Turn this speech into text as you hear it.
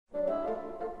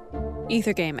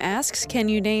Ethergame asks, can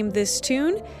you name this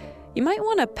tune? You might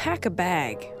want to pack a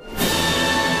bag.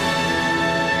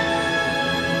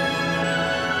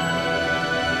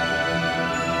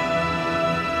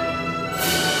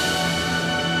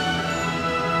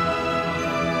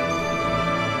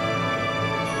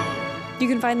 You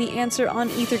can find the answer on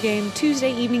Ethergame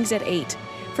Tuesday evenings at 8.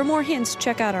 For more hints,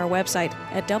 check out our website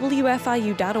at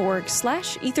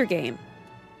wfiu.org/Ethergame.